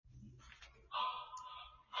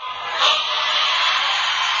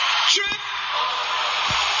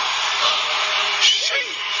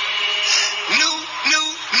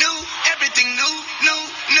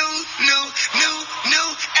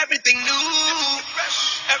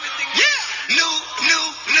Everything new. New, new,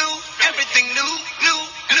 new. Everything new, new,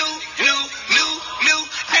 new, new, new, new.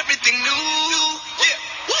 Everything new. Yeah.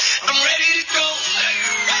 I'm ready to go.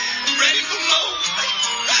 I'm ready for more.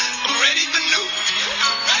 I'm ready for new.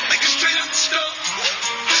 Like a straight up stove.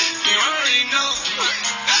 You already know.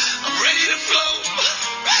 I'm ready to flow.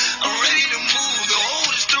 I'm ready to move. The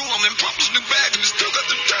old is through. I'm in Papa's new bag and it's still got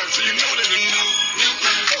the time, so you know that I'm new.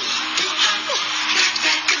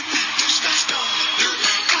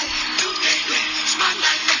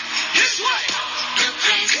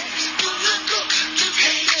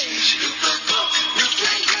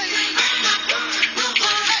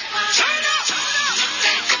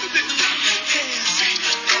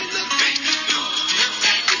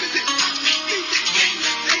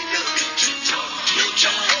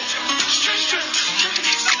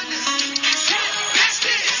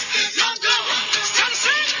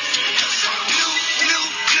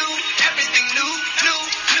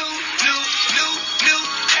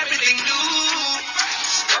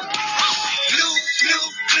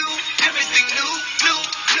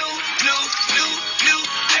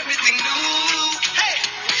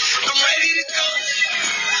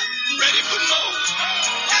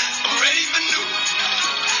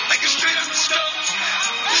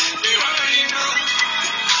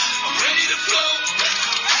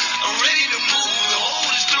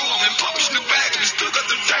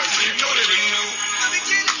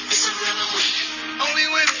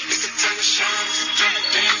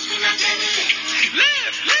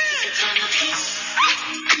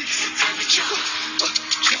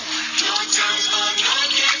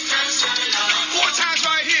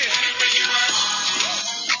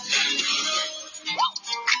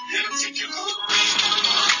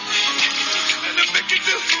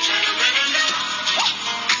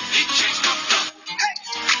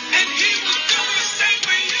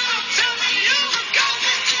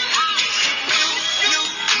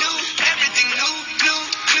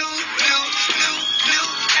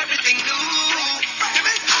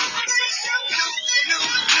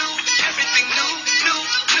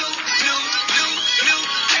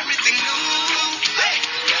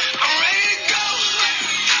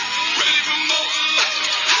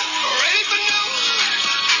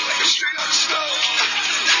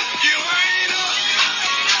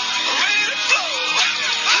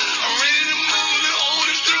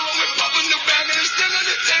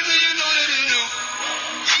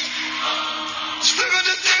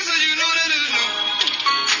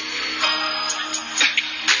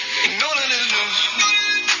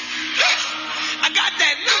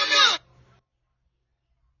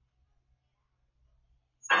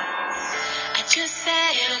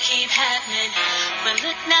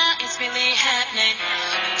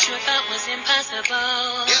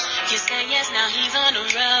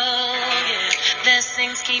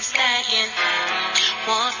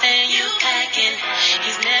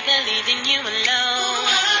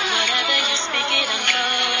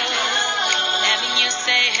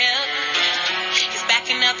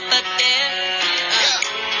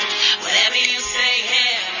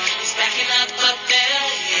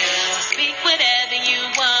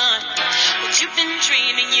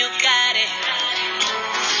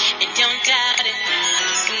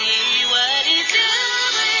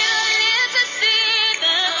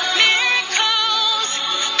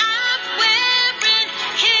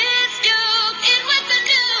 It was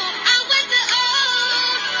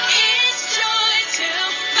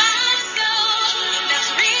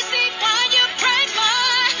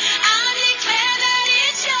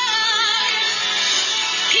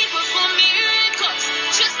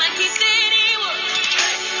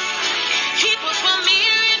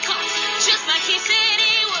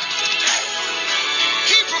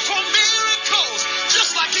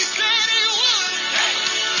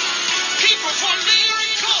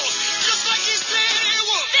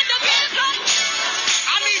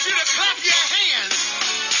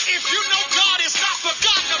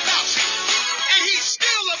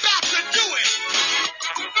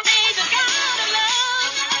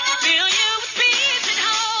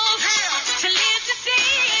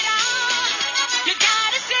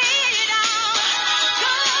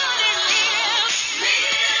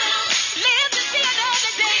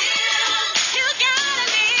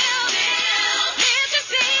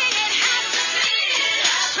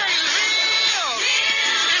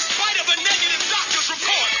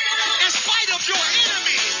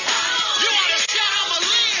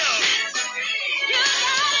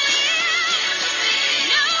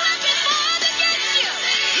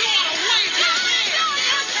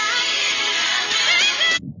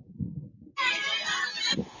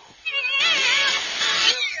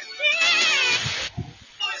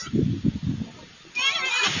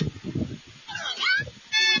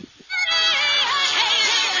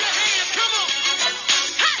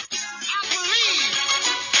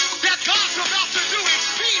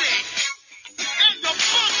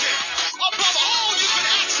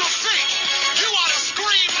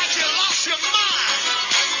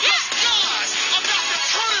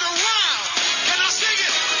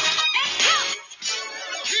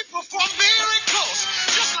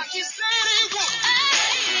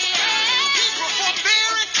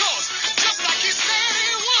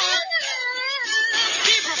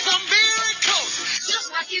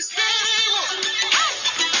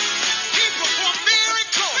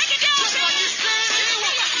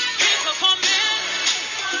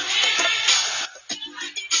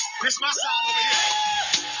This my side over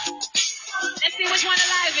here. Let's see which one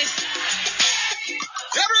alive is.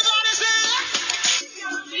 Everybody say,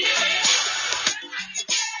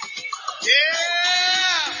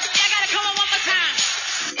 yeah. I gotta come on one more time.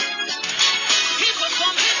 People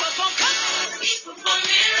from come. People from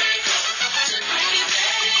miracles. Just like you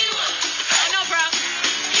said he would. No problem.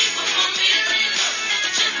 People from miracles.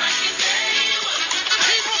 Just like you said he would.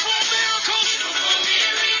 People from miracles. People from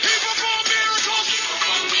miracles. People from miracles.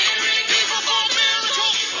 People from miracles. People from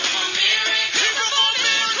miracles. People from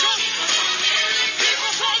miracles.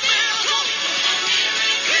 People from miracles. People from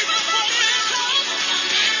miracles.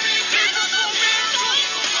 People from miracles. People from miracles.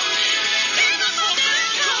 People from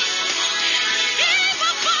miracles.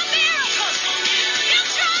 People from miracles. You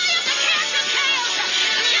try it, the cancer fails.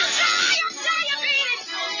 You try it, diabetes.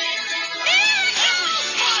 Miracles.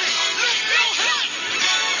 Lift your head.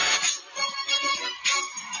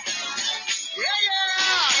 Yeah.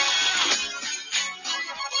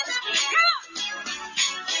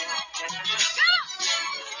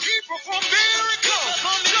 People from miracles.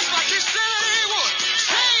 Just like he said he would.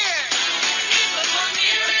 Say it. People from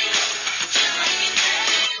miracles. Just like he said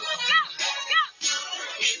he would.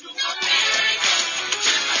 People from miracles.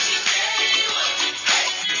 Just like he said he would.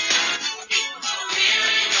 People from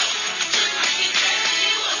miracles. Just like he said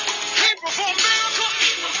he would. People from miracles.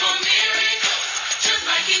 People from miracles. Just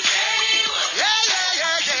like he said he would. Yeah.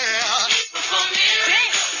 People from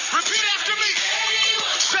miracles. Repeat after me.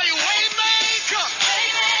 Say waymaker.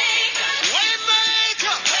 Waymaker.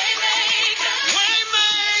 Waymaker.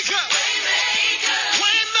 Waymaker.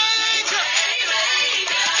 Waymaker.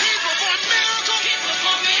 People from miracles. People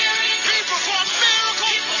from miracles. People from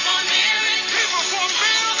miracles. People from miracles. People from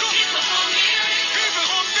miracles. People from miracles. People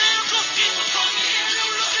from miracles. People from miracles.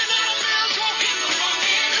 You're looking at a miracle. People from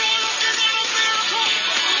miracles. You're looking at a miracle.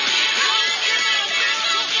 People from miracles. You're looking at a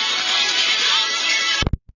miracle.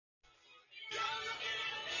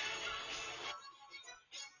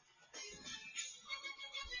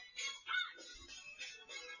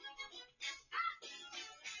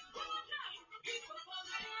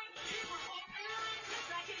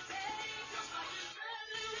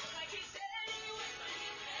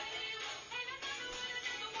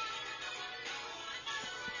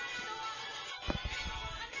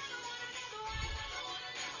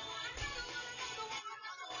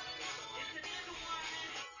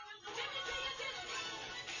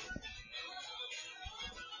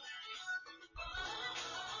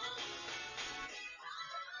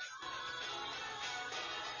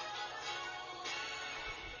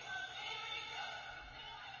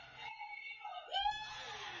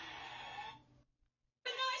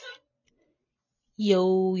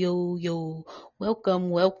 Yo.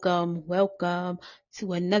 Welcome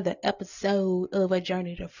to another episode of A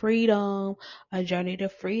Journey to Freedom. A Journey to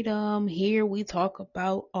Freedom. Here we talk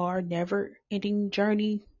about our never ending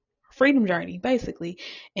journey, freedom journey, basically.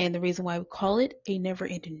 And the reason why we call it a never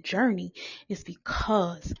ending journey is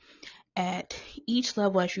because at each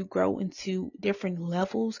level, as you grow into different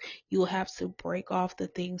levels, you'll have to break off the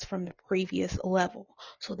things from the previous level.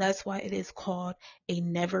 So that's why it is called a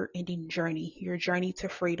never ending journey, your journey to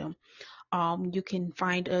freedom. You can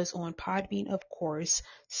find us on Podbean, of course,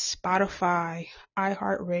 Spotify,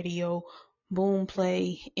 iHeartRadio,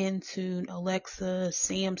 Boomplay, Intune, Alexa,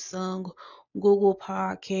 Samsung, Google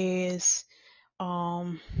Podcasts,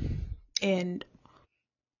 and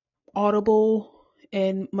Audible,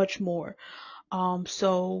 and much more.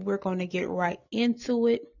 So we're going to get right into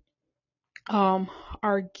it.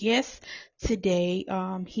 Our guest today,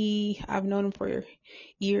 I've known him for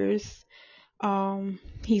years.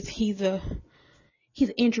 He's an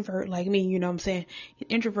introvert like me, you know what I'm saying? He's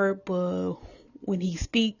an introvert, but when he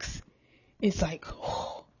speaks, it's like,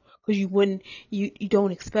 cause you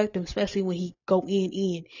don't expect him, especially when he go in,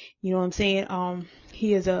 you know what I'm saying?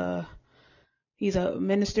 He's a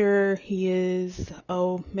minister. He is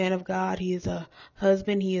a man of God. He is a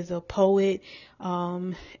husband. He is a poet,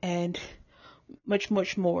 and much,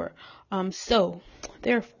 much more. So,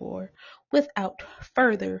 therefore, without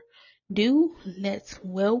further ado, let's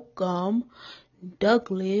welcome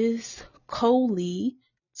Douglas Coley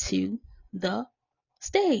to the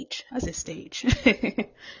stage. I said stage.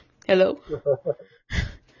 Hello.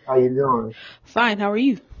 How you doing? Fine. How are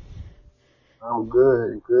you? I'm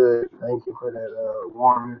good, good. Thank you for that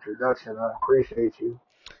warm introduction. I appreciate you.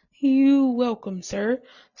 You welcome, sir.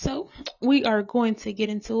 So we are going to get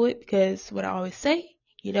into it because what I always say,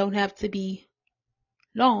 you don't have to be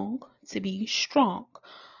long to be strong.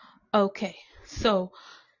 Okay. So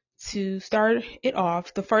to start it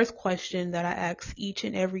off, the first question that I ask each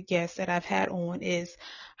and every guest that I've had on is,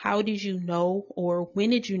 how did you know or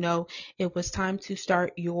when did you know it was time to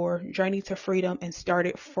start your journey to freedom and start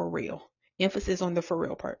it for real? Emphasis on the for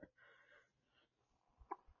real part.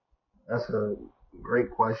 That's a great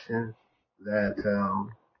question that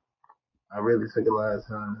I really took a lot of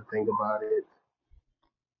time to think about it.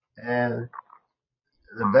 And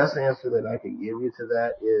the best answer that I could give you to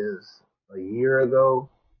that is a year ago,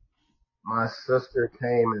 my sister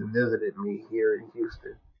came and visited me here in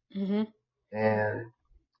Houston. Mm-hmm. And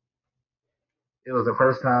it was the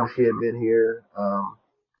first time she had been here.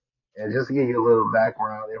 And just to give you a little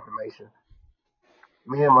background information,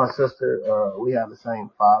 me and my sister, we have the same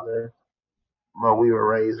father, but we were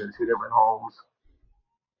raised in two different homes.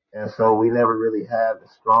 And so we never really had the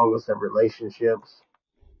strongest of relationships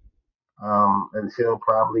until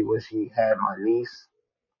probably when she had my niece.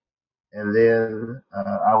 And then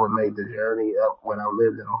I would make the journey up when I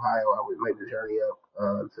lived in Ohio. I would make the journey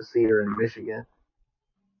up to see her in Michigan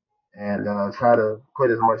and try to put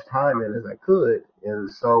as much time in as I could. And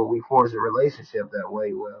so we forged a relationship that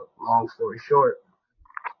way. Well, long story short,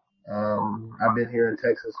 I've been here in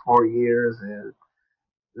Texas 4 years and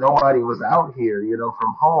nobody was out here,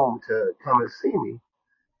 from home to come and see me.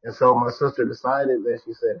 And so my sister decided that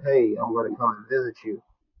she said, "Hey, I'm going to come and visit you."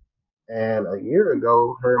 And a year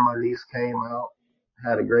ago, her and my niece came out,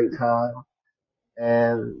 had a great time.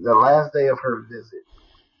 And the last day of her visit,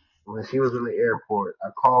 when she was in the airport,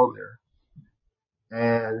 I called her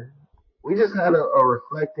and we just had a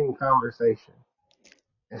reflecting conversation.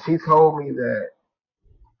 And she told me that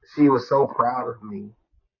she was so proud of me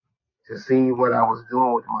to see what I was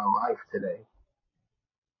doing with my life today.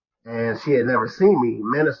 And she had never seen me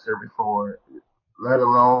minister before, let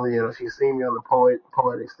alone, she's seen me on the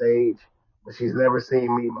poetic stage, but she's never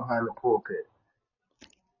seen me behind the pulpit.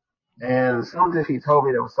 And something she told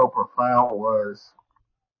me that was so profound was,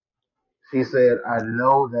 she said, "I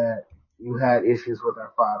know that you had issues with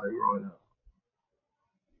our father growing up,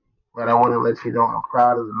 but I want to let you know I'm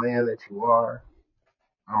proud of the man that you are.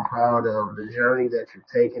 I'm proud of the journey that you've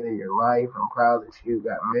taken in your life. I'm proud that you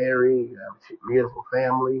got married, you have a beautiful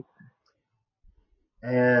family."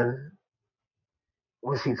 And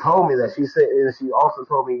when she told me that, she said, and she also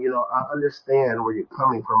told me, "I understand where you're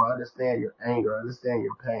coming from. I understand your anger. I understand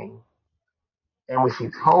your pain." And when she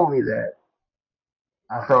told me that,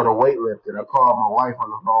 I felt a weight lifted. I called my wife on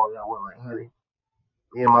the phone and I went like, "Honey,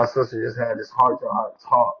 me and my sister just had this heart to heart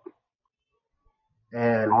talk."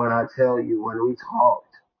 And when I tell you, when we talked,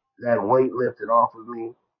 that weight lifted off of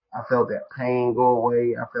me. I felt that pain go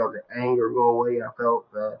away. I felt the anger go away. I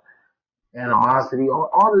felt the animosity,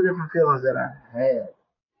 all the different feelings that I had.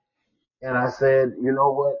 And I said, "You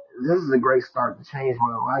know what? This is a great start to change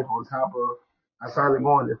my life." On top of, I started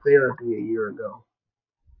going to therapy a year ago.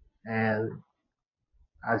 And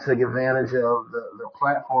I took advantage of the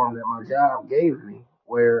platform that my job gave me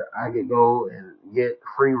where I could go and get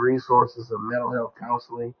free resources of mental health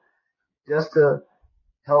counseling just to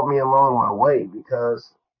help me along my way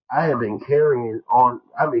because I've been carrying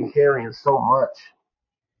so much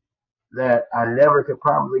that I never could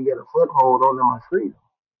probably get a foothold onto my freedom.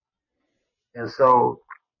 And so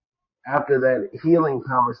after that healing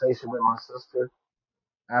conversation with my sister,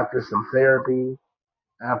 after some therapy,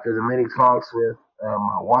 after the many talks with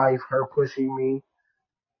my wife, her pushing me,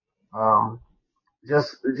 um,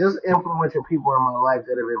 just influential people in my life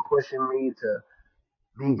that have been pushing me to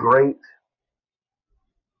be great,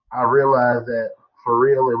 I realized that for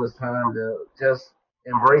real it was time to just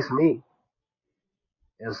embrace me.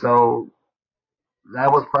 And so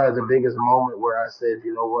that was probably the biggest moment where I said,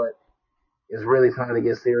 "You know what? It's really time to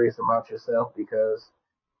get serious about yourself because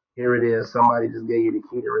here it is. Somebody just gave you the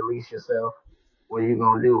key to release yourself. What are you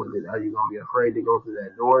going to do with it? Are you going to be afraid to go through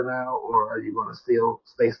that door now or are you going to still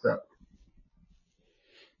stay stuck?"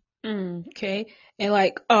 Okay. And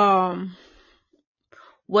like,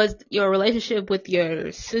 Was your relationship with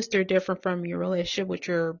your sister different from your relationship with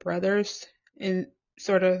your brothers, in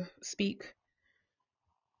sort of speak?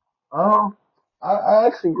 Um, I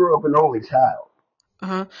actually grew up an only child.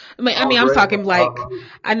 Uh-huh. I I mean, was I'm raised. talking like,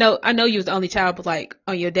 I know you was the only child, but like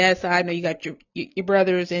on your dad's side, I know you got your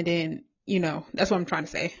brothers, and then that's what I'm trying to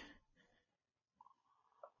say.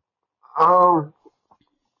 Um,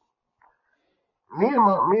 me and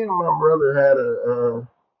my brother had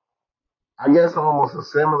I guess almost a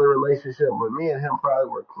similar relationship, but me and him probably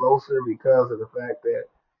were closer because of the fact that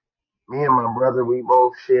me and my brother, we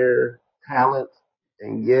both share talent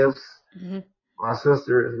and gifts. Hmm. My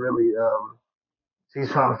sister is really, she's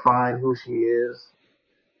trying to find who she is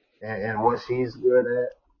and what she's good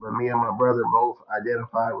at. But me and my brother both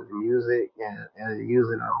identify with music and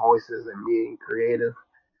using our voices and being creative.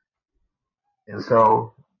 And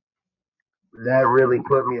so that really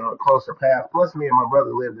put me on a closer path. Plus, me and my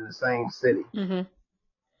brother lived in the same city, Hmm.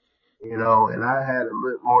 and I had a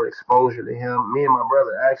bit more exposure to him. Me and my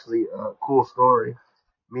brother actually, cool story.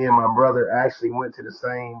 Me and my brother actually went to the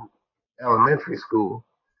same elementary school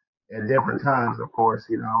at different times, of course.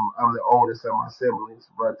 I'm the oldest of my siblings,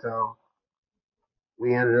 but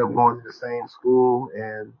we ended up going to the same school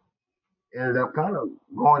and ended up kind of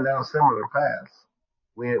going down similar paths.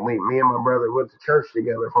 Me and my brother went to church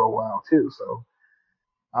together for a while too, so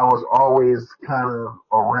I was always kind of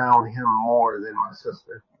around him more than my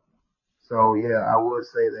sister. So yeah, I would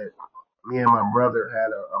say that me and my brother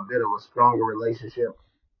had a bit of a stronger relationship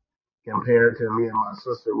compared to me and my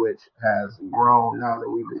sister, which has grown now that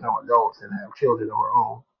we become adults and have children of our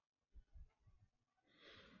own.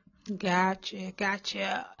 Gotcha,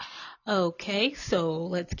 gotcha. Okay, so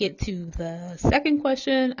let's get to the second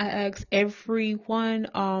question I ask everyone.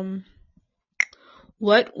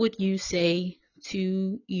 What would you say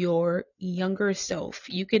to your younger self?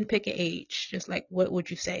 You can pick an age, just like what would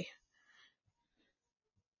you say?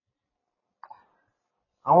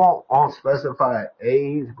 I won't specify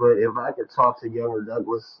age, but if I could talk to younger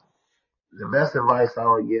Douglas, the best advice I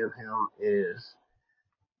would give him is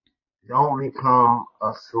don't become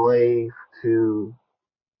a slave to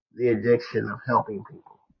the addiction of helping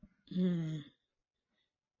people Mm,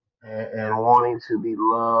 and wanting to be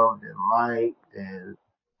loved and liked and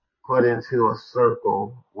put into a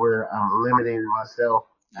circle where I'm limiting myself,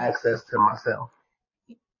 yeah. access to myself.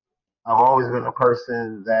 I've always been a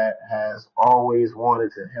person that has always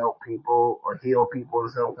wanted to help people or heal people in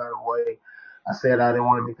some kind of way. I said I didn't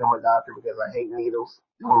want to become a doctor because I hate needles.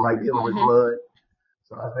 I don't like dealing with Mhm. blood.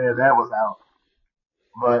 So I said that was out.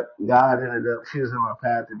 But God ended up choosing my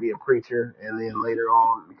path to be a preacher and then later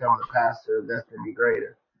on becoming a pastor destined to be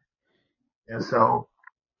greater. And so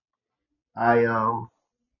I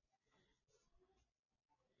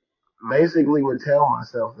basically would tell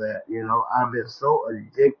myself that, I've been so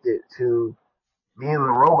addicted to being the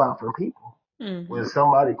robot for people. When Mhm.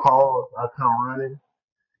 somebody calls, I come running.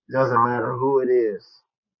 Doesn't matter who it is.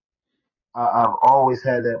 I've always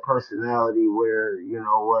had that personality where,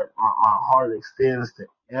 my heart extends to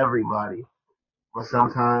everybody, but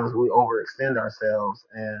sometimes we overextend ourselves.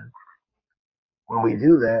 And when we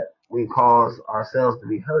do that, we cause ourselves to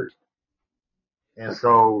be hurt. And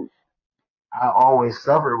so I always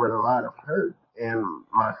suffered with a lot of hurt and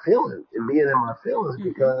my feelings and being in my feelings Mhm.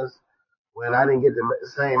 because when I didn't get the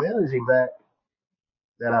same energy back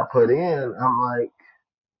that I put in, I'm like,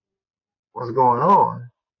 what's going on?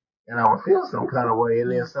 And I would feel some kind of way.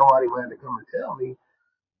 And then Mm. somebody would have to come and tell me,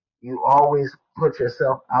 you always put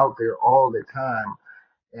yourself out there all the time.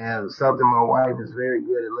 And something my wife is very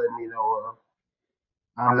good at letting me know of.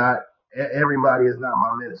 I'm not, everybody is not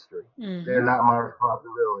my ministry. They're Mhm. not my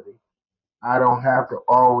responsibility. I don't have to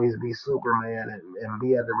always be Superman and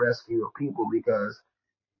be at the rescue of people because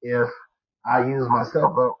if I use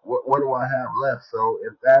myself up, what do I have left? So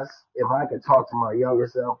if I could talk to my younger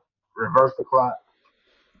self, reverse the clock,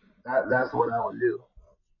 that's what I would do.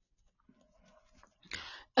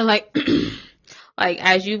 And like, like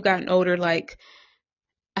as you've gotten older, like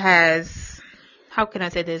has how can I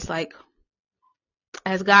say this? Like,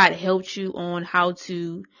 has God helped you on how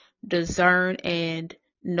to discern and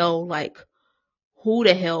know like who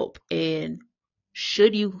to help and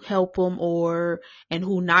should you help them or and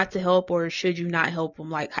who not to help or should you not help them?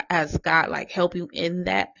 Like, has God like help you in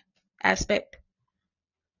that aspect?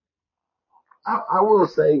 I will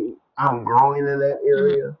say I'm growing in that Mhm.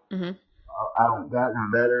 area. Mhm. I've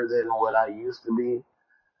gotten better than what I used to be.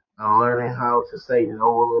 I'm learning how to say no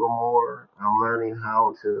a little more. I'm learning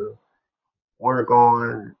how to work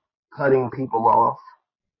on cutting people off,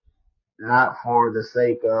 not for the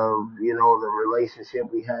sake of, the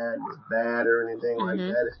relationship we had was bad or anything like Mhm.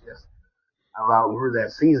 that. It's just I've outgrew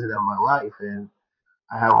that season of my life, and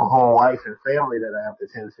I have a whole wife and family that I have to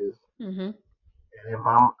tend to. Mhm. And if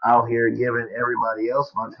I'm out here giving everybody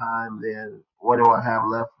else my time, then what do I have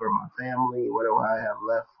left for my family? What do I have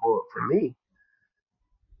left for me?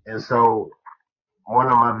 And so one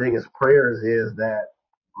of my biggest prayers is that,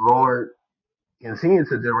 Lord, continue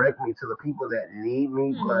to direct me to the people that need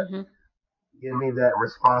me, but Mhm. give me that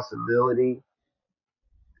responsibility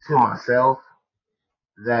to myself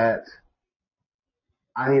that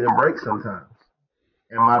I need a break sometimes.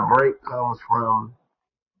 And my break comes from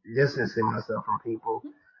distancing myself from people,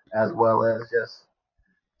 as well as just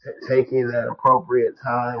taking that appropriate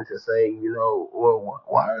time to say, well,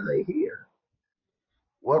 why are they here?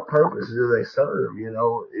 What purpose do they serve?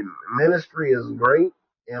 Ministry is great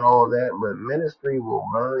and all that, but ministry will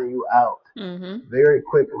burn you out Mhm. very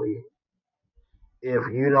quickly if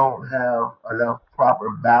you don't have enough proper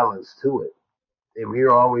balance to it. If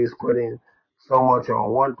you're always putting so much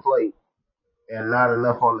on one plate and not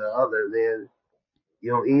enough on the other, then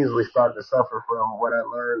you'll easily start to suffer from what I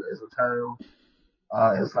learned as a term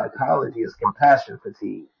in psychology is compassion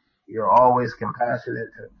fatigue. You're always compassionate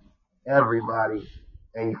to everybody,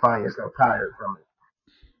 and you find yourself tired from it.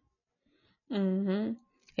 Mhm.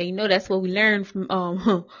 And that's what we learned from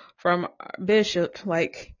from our Bishop.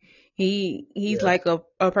 Like he's Yes. like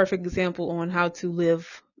a perfect example on how to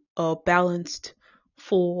live a balanced,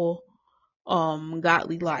 full,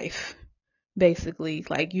 godly life. Basically,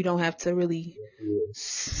 like you don't have to really Yes.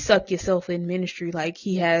 suck yourself in ministry. Like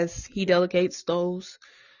he delegates those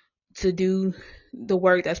to do the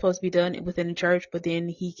work that's supposed to be done within the church, but then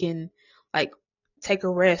he can like take a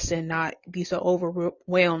rest and not be so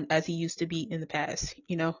overwhelmed as he used to be in the past.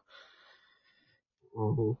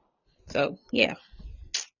 Mm-hmm. So yeah,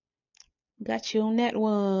 got you on that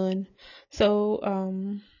one. So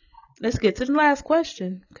let's get to the last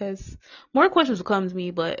question because more questions will come to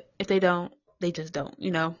me, but if they don't, they just don't.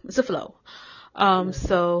 It's a flow.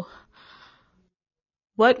 So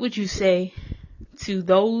what would you say to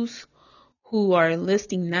those who are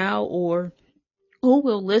listening now or who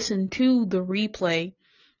will listen to the replay?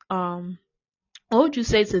 Um, what would you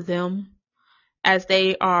say to them as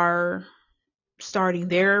they are starting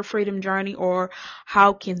their freedom journey, or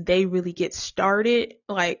how can they really get started?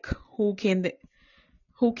 Like, who can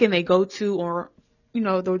they go to, or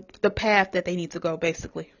the path that they need to go,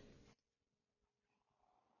 basically.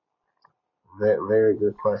 Very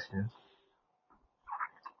good question.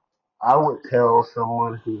 I would tell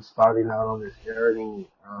someone who's starting out on this journey,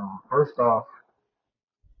 first off,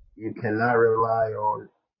 you cannot rely on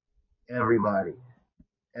everybody.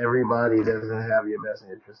 Everybody doesn't have your best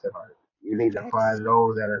interest at heart. You need to Facts. find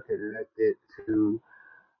those that are connected to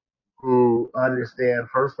who understand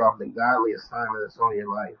first off the godly assignment that's on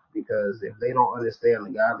your life. Because if they don't understand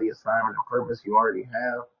the godly assignment and purpose you already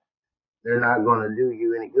have, they're not going to do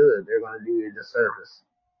you any good. They're going to do you a disservice.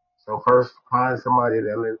 So first, find somebody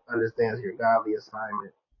that understands your godly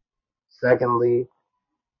assignment. Secondly,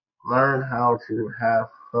 learn how to have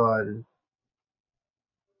fun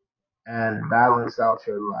and balance out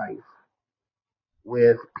your life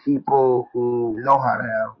with people who know how to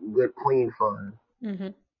have good, clean fun.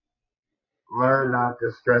 Mhm. Learn not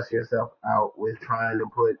to stress yourself out with trying to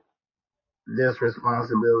put this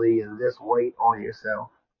responsibility and this weight on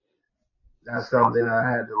yourself. That's something I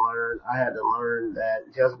had to learn. I had to learn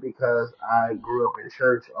that just because I grew up in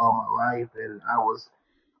church all my life and I was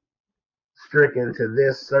stricken to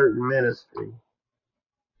this certain ministry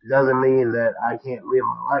doesn't mean that I can't live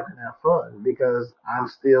my life and have fun because I'm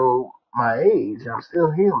still my age. I'm still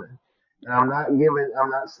human. And I'm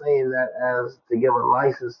not saying that as to give a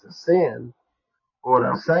license to sin. What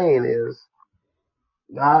I'm saying is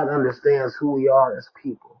God understands who we are as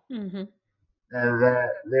people Mhm. and that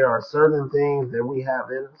there are certain things that we have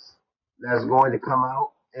in us that's going to come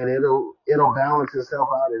out and it'll balance itself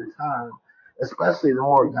out in time. Especially the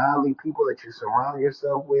more godly people that you surround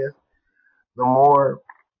yourself with, the more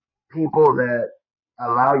people that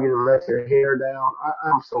allow you to let your hair down.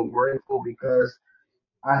 I'm so grateful because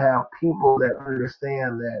I have people that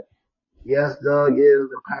understand that yes, Doug is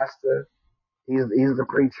the pastor, he's the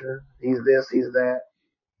preacher, he's this, he's that,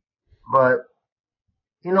 but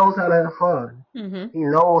he knows how to have fun. Mhm. He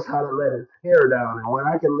knows how to let his hair down, and when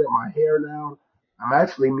I can let my hair down, I'm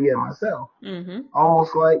actually being myself. Mhm.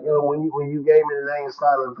 Almost like when you gave me the name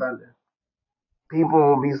Silent Thunder, people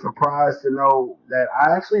will be surprised to know that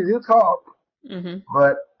I actually do talk, Mhm.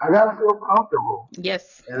 but I gotta feel comfortable.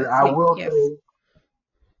 Yes. And I See. will Yes. say,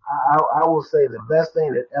 I will say the best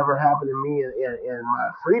thing that ever happened to me in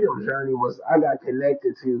my freedom journey was I got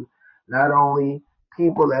connected to not only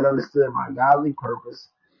people that understood my godly purpose,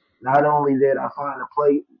 not only did I find a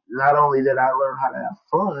place, not only did I learn how to have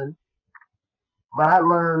fun, but I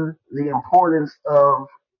learned the importance of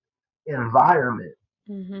environment.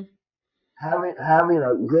 Mhm. Having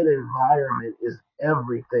a good environment is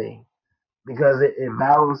everything because it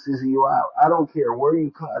balances you out. I don't care where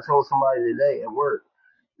you come. I told somebody today at work,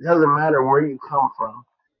 it doesn't matter where you come from.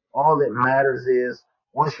 All that matters is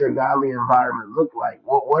what's your godly environment look like?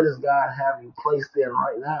 What does God have you placed in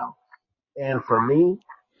right now? And for me,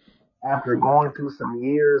 after going through some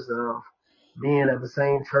years of being at the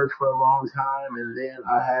same church for a long time, and then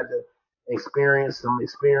I had to experience some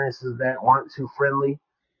experiences that weren't too friendly,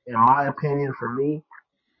 in my opinion, for me,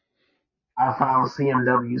 I found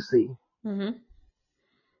CMWC Mhm.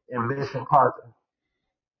 and Bishop Parker.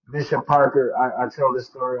 Bishop Parker, I tell this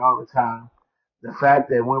story all the time. The fact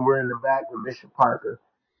that when we're in the back with Bishop Parker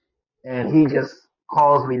and he just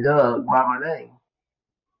calls me Doug by my name,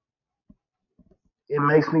 it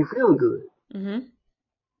makes me feel good. Mhm.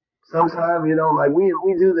 Sometimes, like we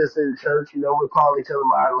do this in church, we call each other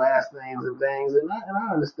by our last names and things, and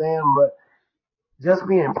I understand, but just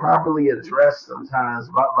being properly addressed sometimes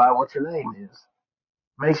by what your name is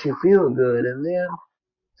makes you feel good, and then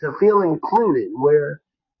to feel included. Where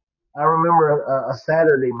I remember a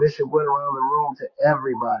Saturday, Bishop went around the room to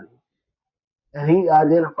everybody, and he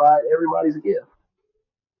identified everybody's gift,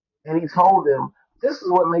 and he told them, "This is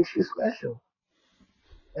what makes you special."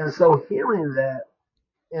 And so, hearing that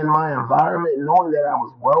in my environment, knowing that I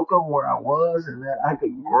was welcome where I was and that I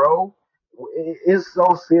could grow, it's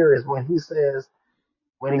so serious when he says,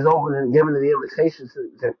 when he's opening and giving the invitation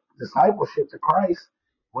to discipleship to Christ,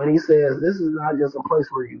 when he says, this is not just a place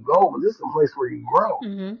where you go, but this is a place where you grow.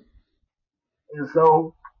 Mhm. And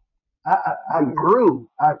so I grew.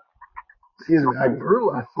 I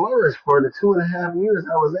grew. I flourished for the 2.5 years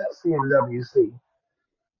I was at CMWC.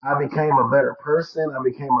 I became a better person. I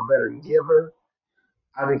became a better giver.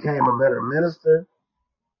 I became a better minister.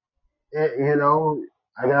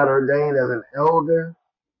 I got ordained as an elder.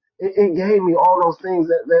 It gave me all those things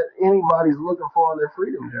that anybody's looking for on their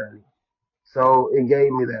freedom journey. So it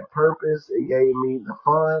gave me that purpose. It gave me the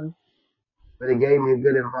fun, but it gave me a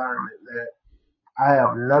good environment that I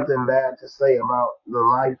have nothing bad to say about the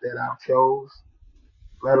life that I've chose,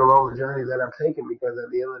 let alone the journey that I've taken. Because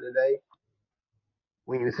at the end of the day,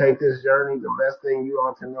 when you take this journey, the best thing you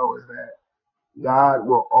ought to know is that God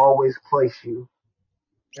will always place you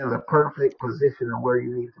in the perfect position of where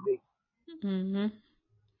you need to be. Mhm.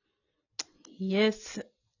 Yes,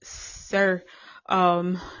 sir.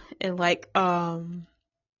 Um, and like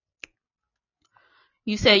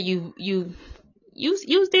you said you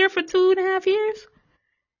was there for 2.5 years.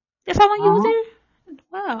 That's how long you was Mm-hmm. there?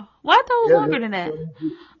 Wow. Well, I thought it was Yeah, longer than that.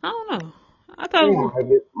 I don't know. I thought it seems was,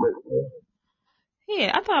 like it, but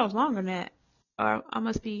yeah, I thought it was longer than that. Or I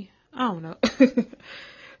must be, I don't know.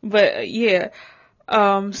 But yeah.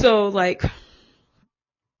 So like,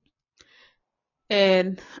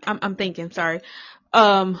 and I'm thinking, sorry.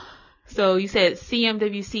 Um, so you said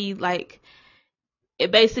CMWC, like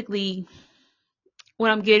it basically,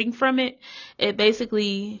 what I'm getting from it, it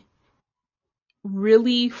basically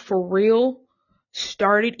really for real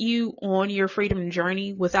started you on your freedom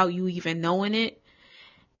journey without you even knowing it.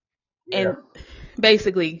 yeah, And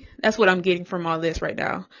basically, that's what I'm getting from all this right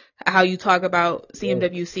now. How you talk about yeah.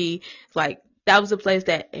 CMWC, like that was a place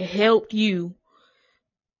that helped you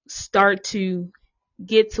start to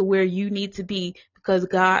get to where you need to be because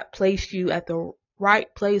God placed you at the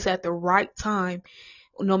right place at the right time.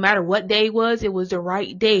 No matter what day it was the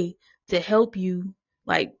right day to help you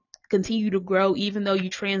like continue to grow. Even though you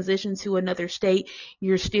transition to another state,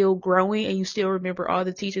 you're still growing and you still remember all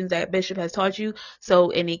the teachings that Bishop has taught you.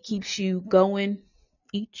 So, and it keeps you going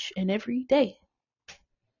each and every day.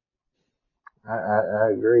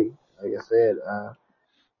 I agree. Like I said,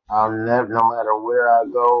 I'll never, no matter where I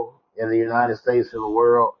go in the United States and the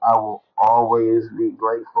world, I will always be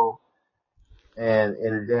grateful and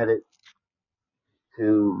indebted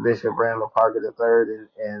to Bishop Randall Parker III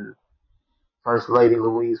and First Lady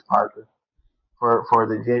Louise Parker for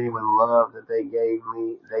the genuine love that they gave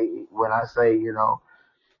me. When I say,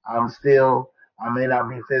 I'm still, I may not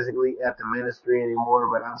be physically at the ministry anymore,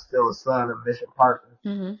 but I'm still a son of Bishop Parker.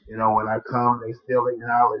 Mhm. When I come, they still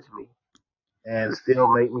acknowledge me and still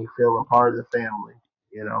make me feel a part of the family,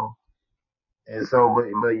 you know. And so,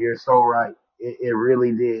 but you're so right. It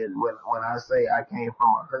really did. When I say I came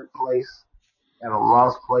from a hurt place and a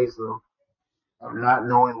lost place of not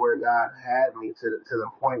knowing where God had me to the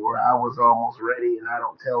point where I was almost ready. And I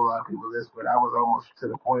don't tell a lot of people this, but I was almost to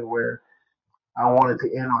the point where I wanted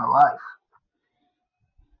to end my life.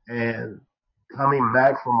 And coming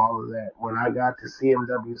back from all of that, when I got to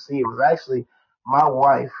CMWC, it was actually my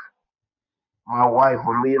wife. My wife,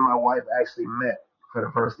 when me and my wife actually met for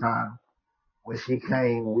the first time, when she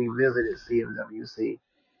came, we visited CMWC,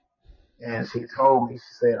 and she told me,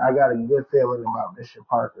 she said, I got a good feeling about Bishop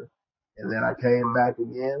Parker. And then I came back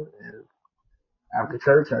again, and after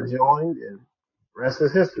church, I joined, and rest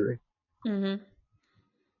is history. Mhm.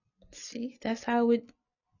 See, that's how it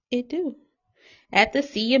do at the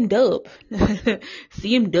CM Dub,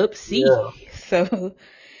 CM Dub C. Yeah, So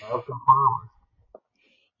up to promise.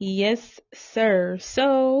 yes, sir.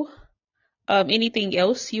 So, anything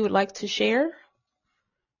else you would like to share?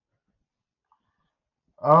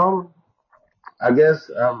 Um, I guess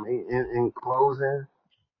in closing,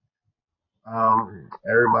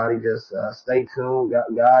 everybody just stay tuned.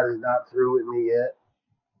 God is not through with me yet.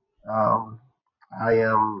 Um, I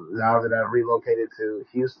am, now that I've relocated to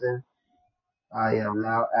Houston, I am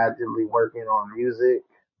now actively working on music,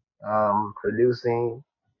 producing,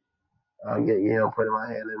 putting my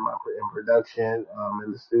hand in production,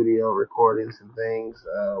 in the studio, recording some things,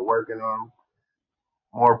 working on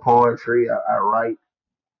more poetry. I write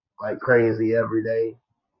like crazy every day.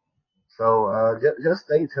 So just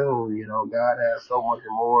stay tuned. You know, God has so much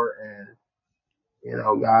more, and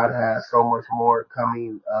God has so much more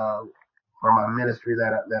coming for my ministry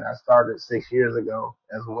that I started 6 years ago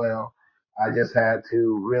as well. I just had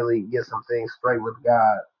to really get some things straight with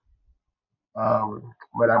God,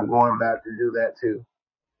 but I'm going back to do that too.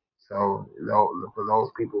 So for those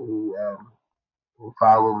people who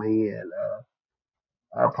follow me and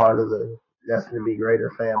are part of the Destiny to Be Greater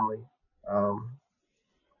family, um,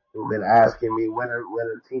 who've been asking me when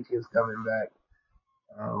are teachings coming back.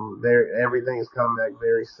 Everything is coming back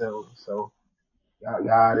very soon. So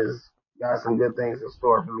God is got some good things in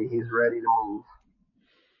store for me. He's ready to move.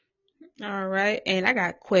 All right, and I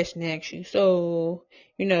got a question to ask you. So,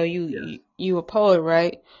 Yes. you a poet,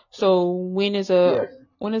 right? So Yes.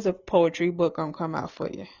 when is a poetry book gonna come out for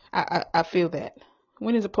you? I feel that.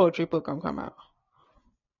 When is a poetry book gonna come out?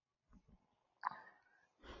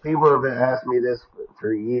 People have been asking me this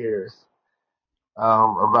for years,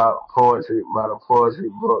 about poetry, about a poetry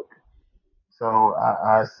book. So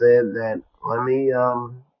I said that let me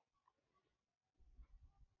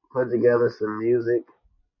put together some music,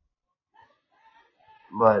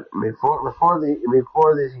 but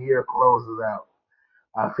before this year closes out,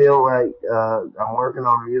 I feel like I'm working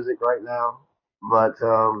on music right now, but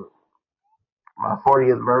my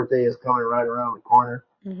 40th birthday is coming right around the corner,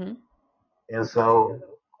 Mhm. and so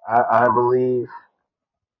I believe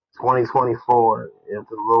 2024, if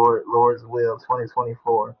the Lord's will,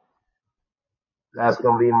 2024, that's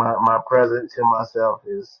gonna be my present to myself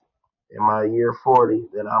is in my year 40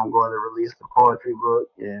 that I'm going to release the poetry book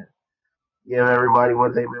and give everybody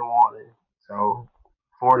what they've been wanting. So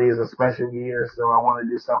 40 is a special year, so I want to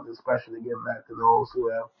do something special to give back to those who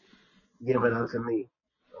have given unto me.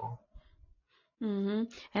 So,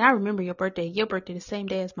 Mhm. And I remember your birthday. Your birthday the same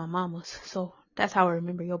day as my mama's. So that's how I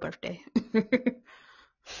remember your birthday.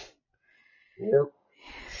 yep.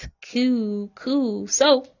 Cool, cool.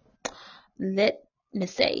 So let me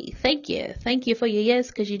say thank you. Thank you for your yes,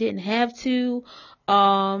 because you didn't have to.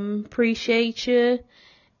 Appreciate you.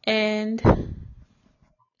 And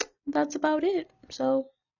that's about it. So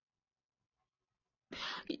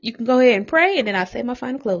you can go ahead and pray, and then I say my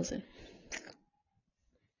final closing.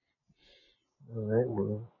 All right.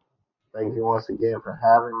 Well, thank you once again for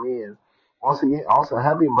having me, and once again, also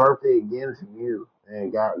happy birthday again to you,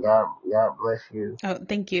 and God bless you. Oh,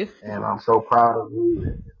 thank you. And I'm so proud of you,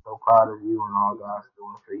 and so proud of you and all God's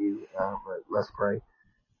doing for you. But let's pray.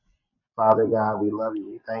 Father God, we love you.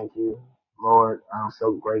 We thank you. Lord, I'm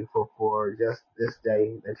so grateful for just this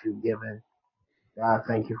day that you've given. God,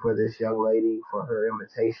 thank you for this young lady, for her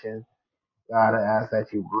invitation. God, I ask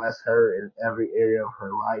that you bless her in every area of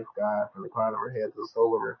her life, God, from the crown of her head to the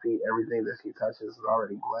sole of her feet. Everything that she touches is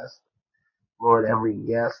already blessed. Lord, every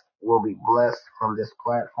guest will be blessed from this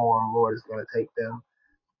platform. Lord, it's going to take them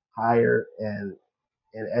higher and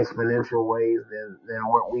in exponential ways than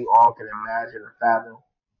what we all can imagine or fathom.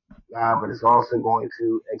 God, but it's also going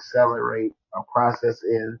to accelerate a process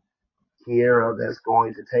in Kiera that's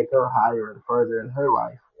going to take her higher and further in her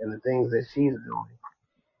life and the things that she's doing.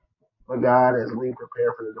 But God, as we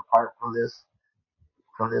prepare for the depart from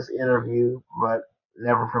this interview, but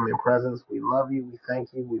never from your presence, we love you, we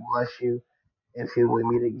thank you, we bless you until we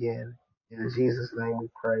meet again. In Jesus' name we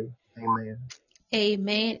pray. Amen.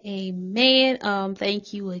 Amen. Amen.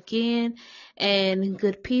 Thank you again. And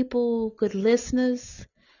good people, good listeners.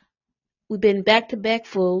 We've been back to back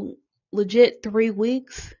for legit 3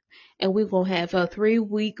 weeks. and we're going to have a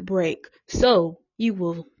 3-week break. So you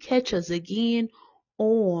will catch us again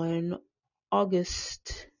on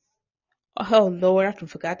August. Oh, Lord, I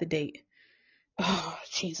forgot the date. Oh,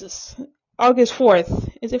 Jesus. August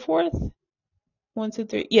 4th. Is it 4th? 1, 2,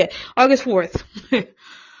 3. Yeah, August 4th.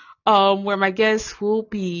 Where my guest will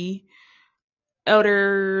be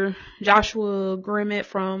Elder Joshua Grimmett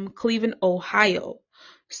from Cleveland, Ohio.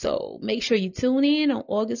 So make sure you tune in on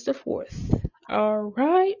August the 4th. All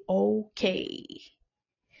right. Okay.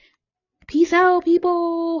 Peace out,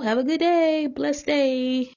 people. Have a good day. Blessed day.